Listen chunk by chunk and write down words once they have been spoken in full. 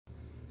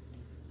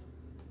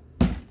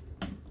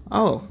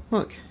Oh,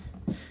 look.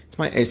 It's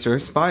my Acer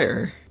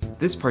Aspire.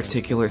 This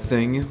particular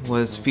thing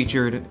was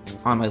featured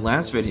on my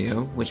last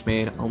video, which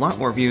made a lot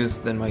more views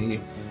than my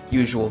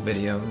usual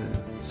video.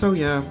 So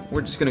yeah,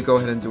 we're just gonna go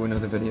ahead and do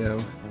another video.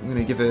 I'm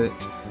gonna give it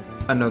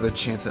another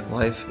chance at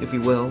life, if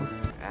you will.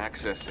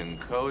 Access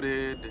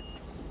encoded.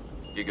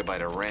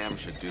 Gigabyte of RAM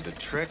should do the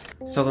trick.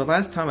 So the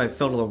last time I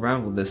fiddled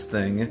around with this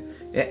thing,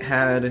 it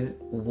had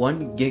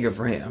 1 gig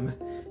of RAM,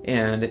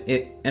 and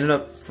it ended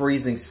up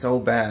freezing so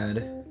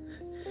bad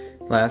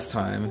last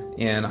time,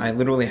 and I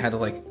literally had to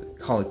like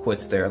call it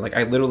quits there. Like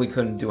I literally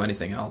couldn't do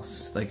anything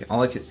else. Like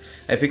all I could,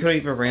 if it couldn't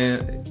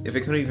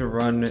even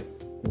run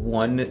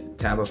 1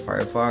 tab of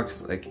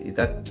Firefox, like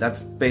that's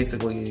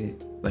basically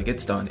like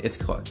it's done. It's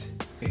cooked.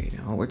 Hey,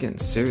 now we're getting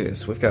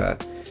serious. We've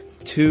got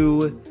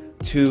two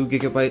 2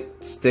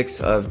 gigabyte sticks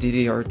of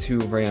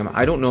DDR2 RAM.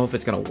 I don't know if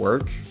it's gonna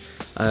work.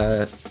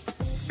 I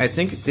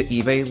think the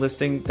eBay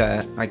listing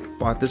that I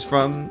bought this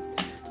from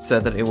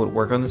said that it would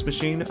work on this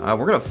machine.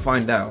 We're gonna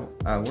find out.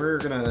 We're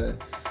gonna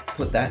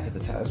put that to the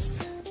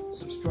test.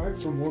 Subscribe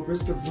for more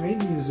Risk of Rain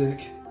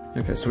music.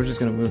 Okay, so we're just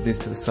gonna move these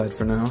to the side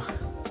for now.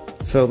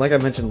 So like I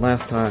mentioned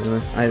last time,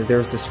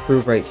 there's a screw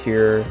right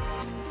here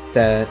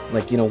that,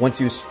 like, you know, once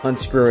you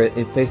unscrew it,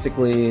 it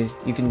basically,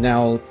 you can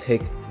now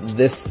take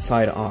this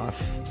side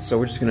off. So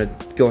we're just gonna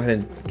go ahead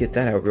and get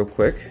that out real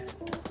quick.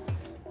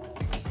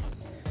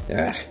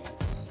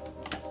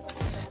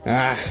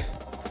 Ah.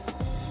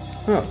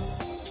 Oh,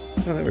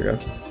 there we go.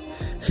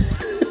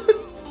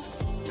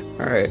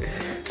 Alright.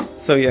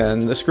 So yeah,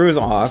 and the screw is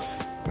off.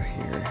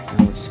 Here,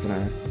 and we're just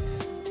gonna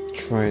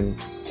try and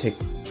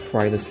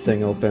pry this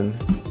thing open.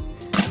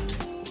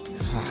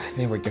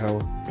 There we go.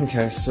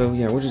 Okay, so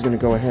yeah, we're just gonna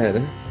go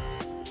ahead.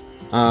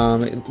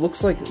 It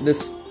looks like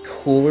this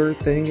cooler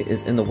thing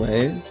is in the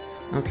way.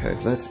 Okay,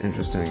 so that's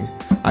interesting.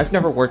 I've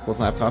never worked with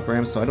laptop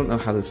RAM, so I don't know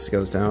how this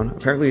goes down.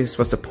 Apparently you're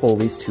supposed to pull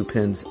these 2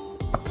 pins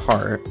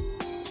apart,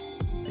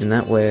 and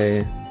that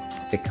way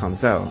it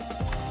comes out.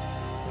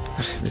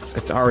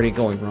 It's already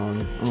going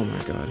wrong. Oh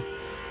my god.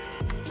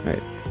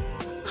 Alright.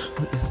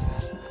 What is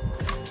this?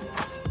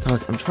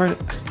 Dog, I'm trying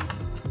to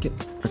get...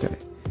 Okay.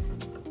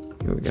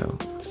 Here we go.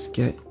 Let's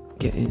get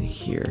in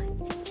here.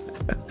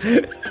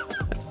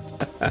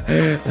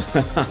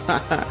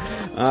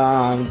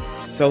 I'm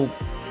so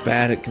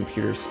bad at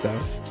computer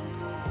stuff.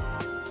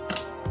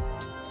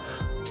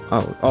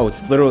 Oh,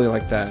 it's literally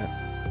like that.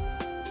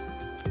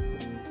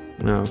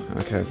 No,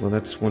 okay, well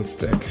that's 1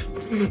 stick.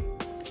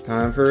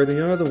 Time for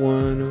the other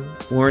one.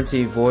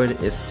 Warranty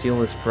void if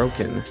seal is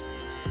broken.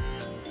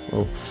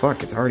 Oh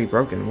fuck, it's already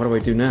broken. What do I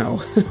do now?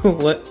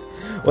 What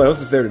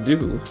else is there to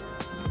do?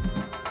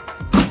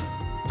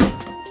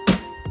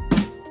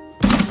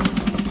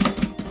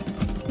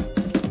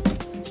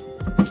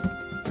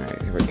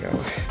 Alright, here we go.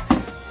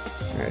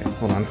 Alright,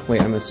 hold on.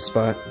 Wait, I missed a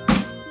spot.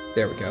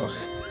 There we go.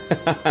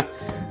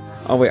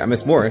 Oh wait, I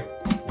missed more.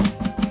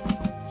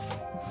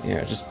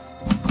 Yeah, just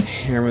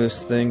hammer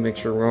this thing, make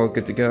sure we're all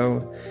good to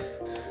go.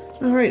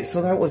 Alright,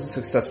 so that was a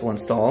successful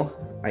install,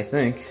 I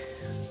think.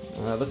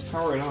 Let's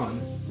power it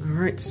on.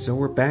 Alright, so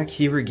we're back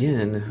here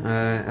again,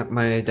 at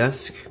my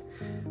desk,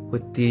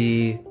 with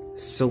the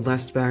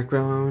Celeste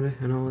background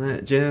and all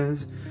that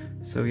jazz.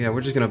 So yeah,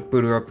 we're just gonna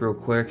boot her up real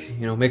quick,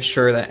 you know, make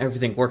sure that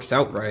everything works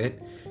out right.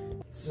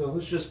 So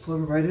let's just plug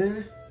her right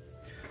in.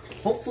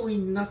 Hopefully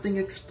nothing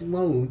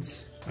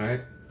explodes.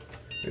 Alright,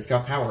 we've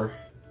got power.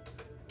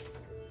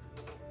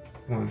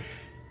 Come on,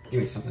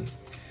 give me something.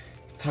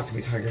 Talk to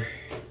me, Tiger.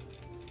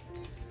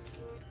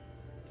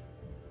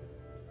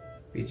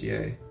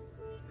 BGA.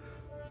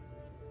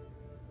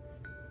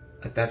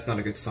 That's not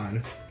a good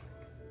sign.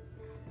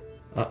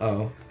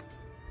 Uh-oh.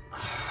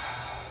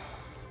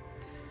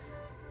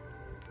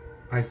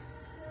 I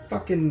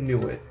fucking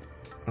knew it.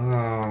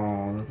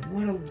 Oh,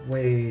 what a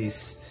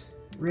waste.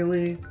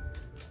 Really?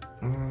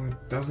 Oh,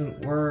 it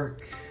doesn't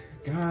work.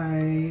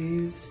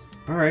 Guys.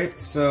 Alright,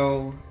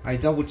 so I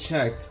double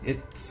checked. It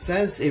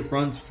says it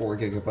runs 4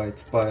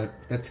 gigabytes, but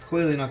that's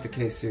clearly not the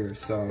case here,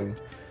 so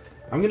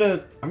I'm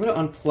gonna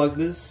unplug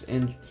this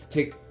and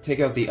take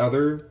out the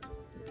other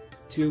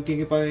 2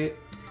 gigabyte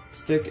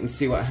stick and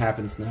see what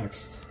happens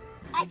next.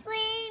 Ice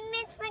cream,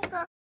 Miss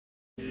Sprinkle.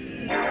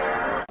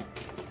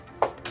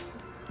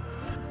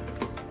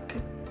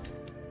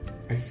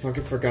 I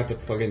fucking forgot to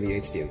plug in the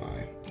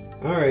HDMI.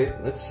 Alright,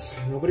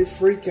 nobody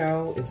freak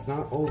out, it's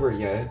not over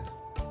yet.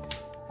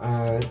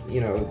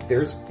 You know,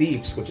 there's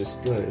beeps, which is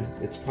good,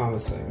 it's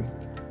promising.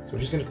 So we're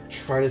just gonna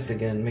try this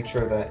again, make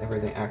sure that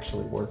everything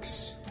actually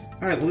works.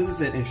 Alright, well this is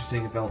an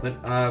interesting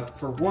development.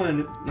 For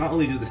one, not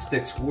only do the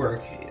sticks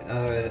work,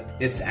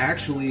 it's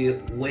actually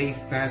way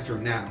faster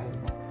now.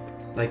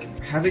 Like,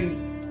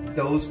 having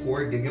those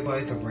 4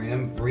 gigabytes of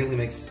RAM really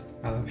makes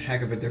a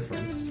heck of a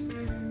difference.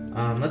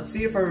 Let's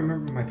see if I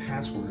remember my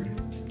password.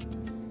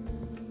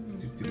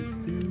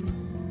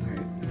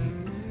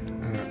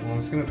 Alright, well I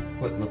was gonna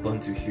put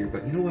Ubuntu here,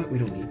 but you know what? We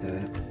don't need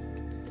that.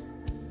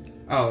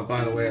 Oh,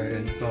 by the way, I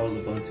installed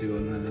Ubuntu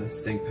on the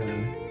stink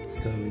pen,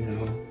 so, you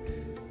know,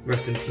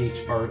 rest in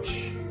peace,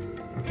 Arch.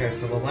 Okay,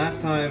 so the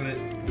last time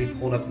we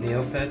pulled up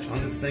NeoFetch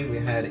on this thing, we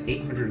had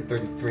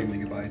 833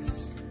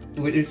 megabytes,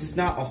 which is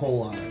not a whole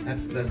lot.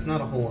 That's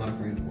not a whole lot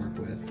of RAM to work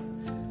with.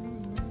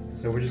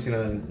 So we're just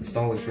gonna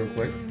install this real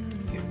quick.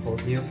 Okay, pull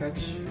up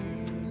NeoFetch.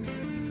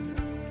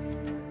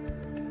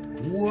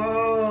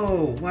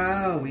 Whoa!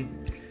 Wow!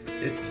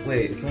 It's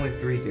only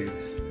 3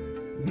 gigs.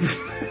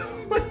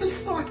 What the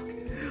fuck?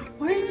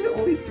 Why is it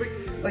only 3?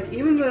 Like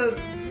even the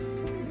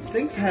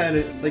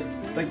ThinkPad,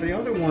 like the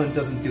other one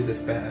doesn't do this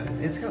bad.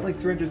 It's got like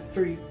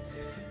 330.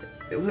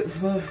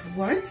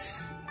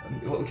 What?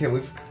 Okay,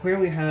 we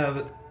clearly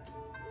have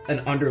an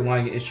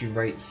underlying issue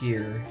right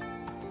here.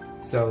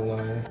 So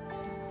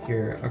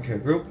here, okay,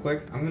 real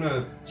quick, I'm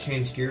gonna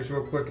change gears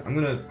real quick. I'm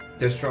gonna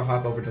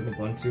distro-hop over to the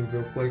Ubuntu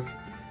real quick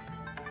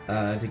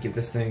to give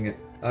this thing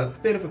a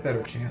bit of a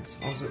better chance.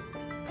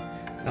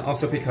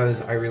 Also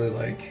because I really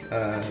like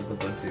the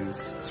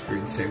Ubuntu's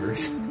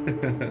screensavers.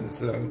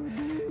 So,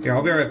 here,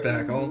 I'll be right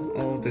back.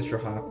 I'll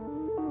distro-hop.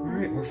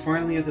 Alright, we're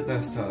finally at the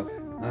desktop.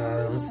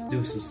 Let's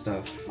do some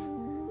stuff.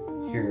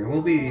 Here,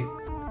 we'll be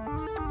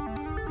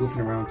goofing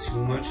around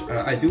too much.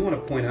 I do want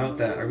to point out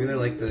that I really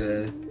like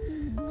the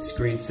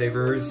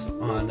screensavers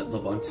on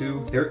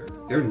Ubuntu.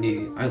 They're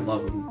neat. I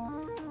love them.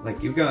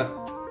 Like, you've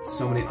got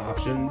so many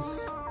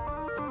options.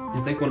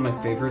 I think one of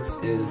my favorites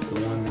is the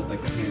one with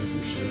like the hands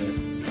and shit.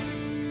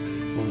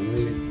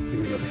 Here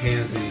we go, the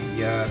handsy.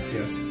 Yes,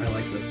 I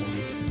like this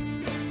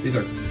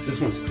one.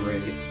 This one's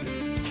great.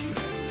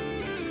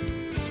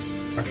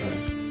 Okay.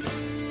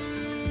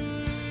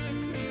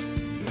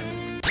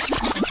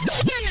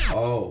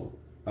 Oh,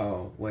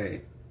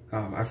 wait.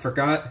 I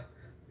forgot.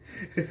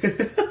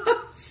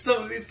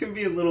 Some of these can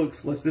be a little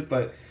explicit,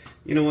 but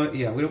you know what?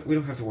 Yeah, we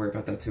don't have to worry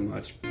about that too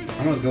much.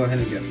 I'm gonna go ahead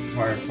and get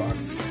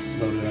Firefox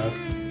loaded up.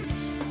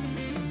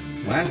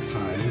 Last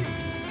time,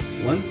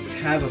 one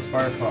tab of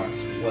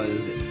Firefox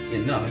was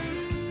enough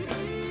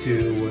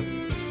to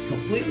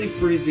completely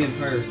freeze the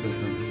entire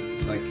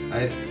system.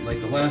 Like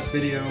the last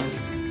video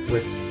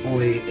with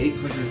only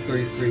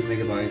 833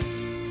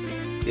 megabytes,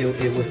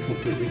 it was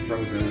completely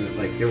frozen.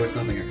 Like there was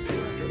nothing I could do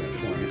after that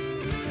point.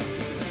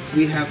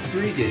 We have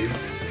 3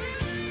 gigs.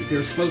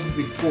 There's supposed to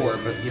be 4,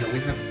 but you know we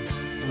have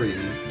 3,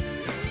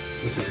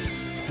 which is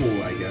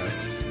cool, I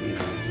guess. You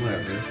know,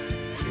 whatever.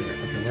 Here,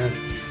 okay, I'm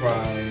gonna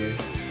try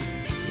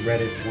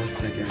Reddit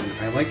once again.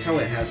 I like how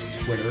it has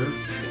Twitter.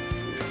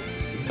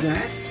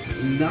 That's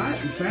not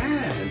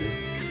bad.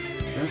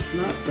 That's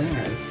not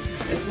bad.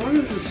 As long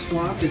as the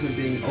swap isn't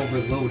being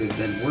overloaded,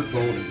 then we're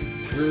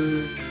golden.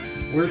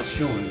 We're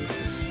chilling.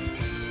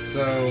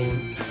 So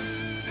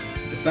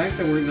the fact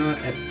that we're not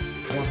at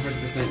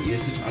 100%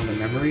 usage on the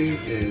memory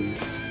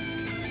is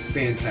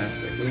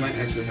fantastic. We might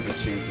actually have a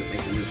chance at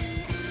making this,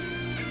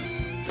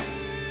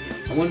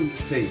 I wouldn't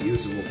say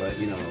usable, but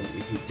you know,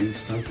 we can do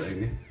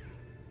something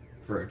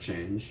for a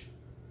change.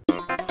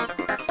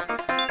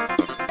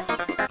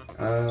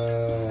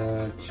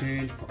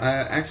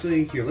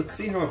 Actually, here, let's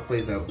see how it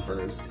plays out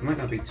first. It might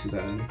not be too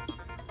bad.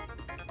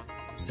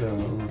 So...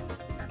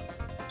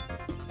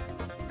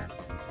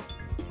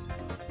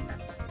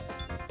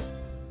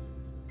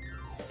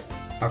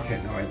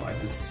 Okay, no, I lied.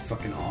 This is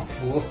fucking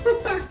awful.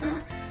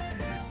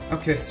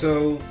 Okay,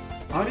 so...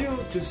 audio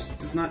just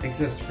does not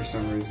exist for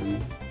some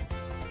reason.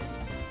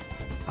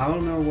 I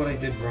don't know what I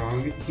did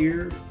wrong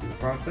here in the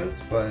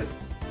process, but...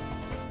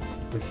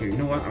 Look here, you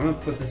know what? I'm gonna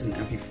put this in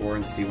MP4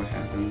 and see what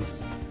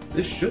happens.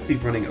 This should be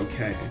running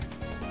okay.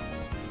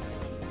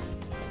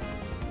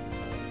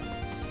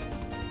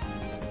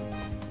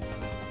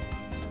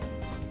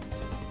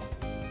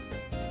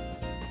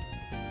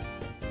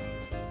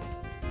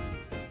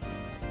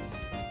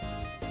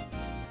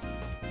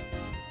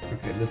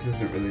 Okay, this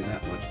isn't really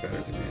that much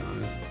better, to be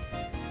honest.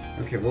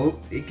 Okay, well,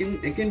 it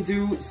can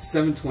do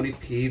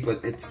 720p,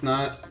 but it's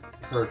not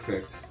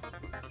perfect,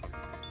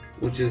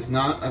 which is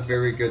not a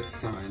very good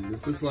sign.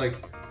 This is like,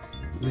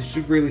 this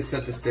should really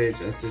set the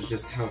stage as to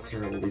just how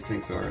terrible these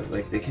things are.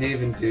 Like, they can't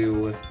even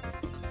do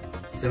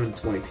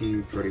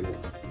 720p pretty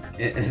well.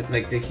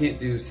 Like, they can't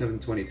do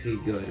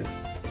 720p good,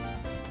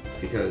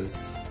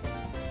 because,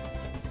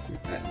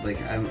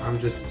 like, I'm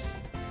just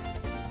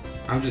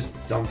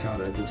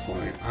dumbfounded at this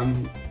point.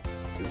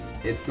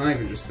 It's not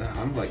even just that,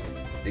 I'm like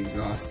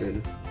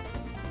exhausted.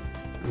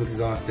 I'm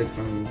exhausted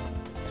from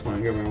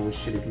playing around with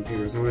shitty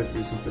computers. I want to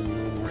do something a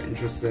little more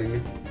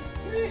interesting.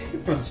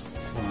 It runs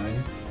fine.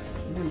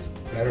 It runs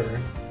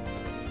better.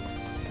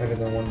 Better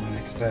than one might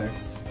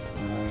expect.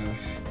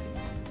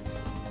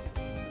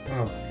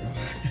 Oh god.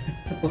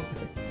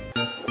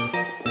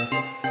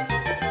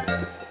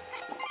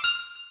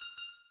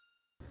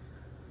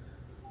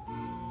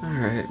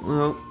 Alright,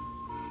 well,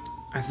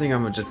 I think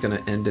I'm just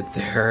gonna end it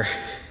there.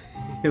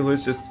 It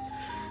was just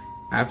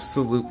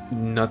absolute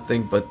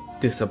nothing but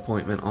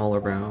disappointment all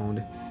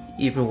around.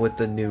 Even with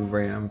the new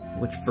RAM,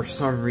 which for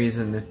some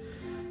reason,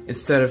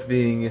 instead of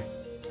being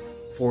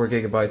 4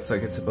 gigabytes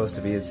like it's supposed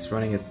to be, it's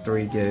running at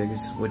 3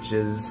 gigs, which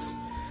is...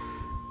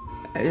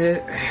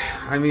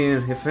 I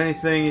mean, if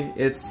anything,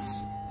 it's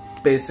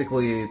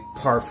basically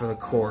par for the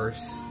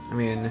course. I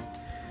mean,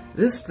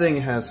 This thing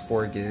has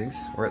 4 gigs,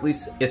 or at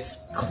least it's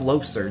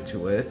closer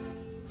to it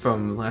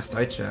from last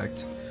I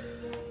checked.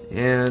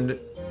 And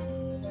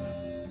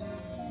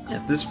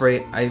at this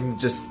rate, I'm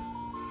just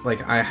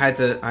like, I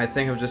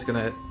think I'm just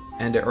gonna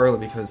end it early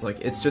because like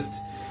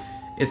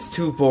it's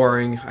too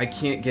boring. I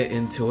can't get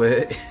into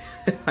it.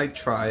 I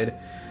tried.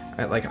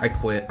 I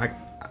quit.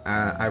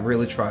 I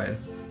really tried.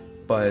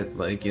 But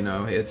like, you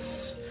know,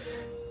 it's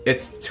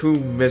too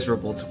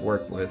miserable to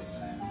work with,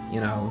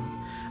 you know.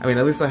 I mean,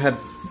 at least I had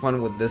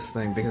fun with this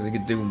thing because I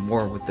could do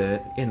more with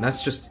it, and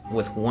that's just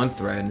with 1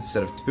 thread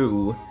instead of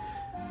 2.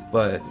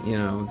 But you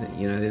know,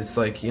 it's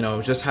like, you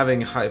know, just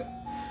having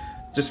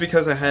just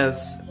because it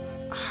has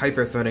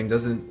hyper-threading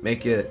doesn't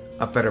make it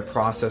a better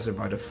processor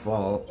by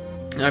default.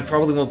 I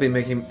probably won't be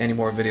making any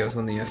more videos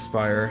on the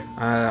Aspire.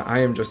 I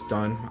am just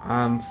done.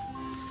 I'm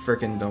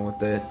freaking done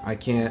with it. I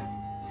can't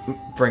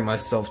bring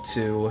myself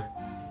to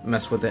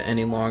mess with it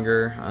any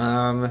longer.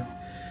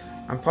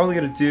 I'm probably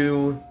gonna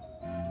do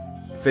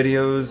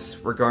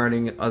videos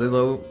regarding other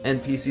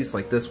low-end PCs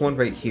like this one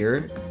right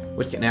here,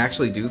 which can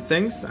actually do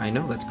things. I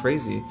know, that's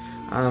crazy.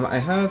 I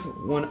have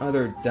one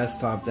other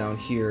desktop down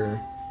here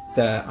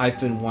that I've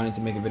been wanting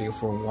to make a video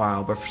for a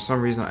while, but for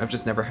some reason I've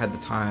just never had the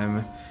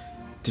time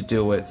to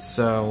do it.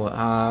 So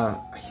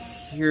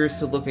here's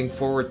to looking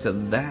forward to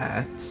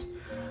that.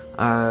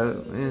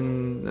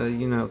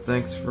 You know,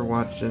 thanks for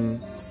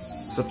watching.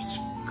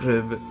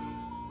 Subscribe.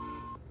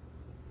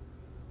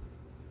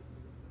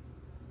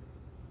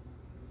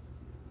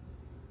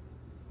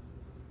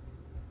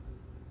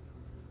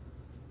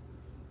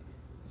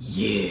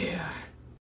 Yeah.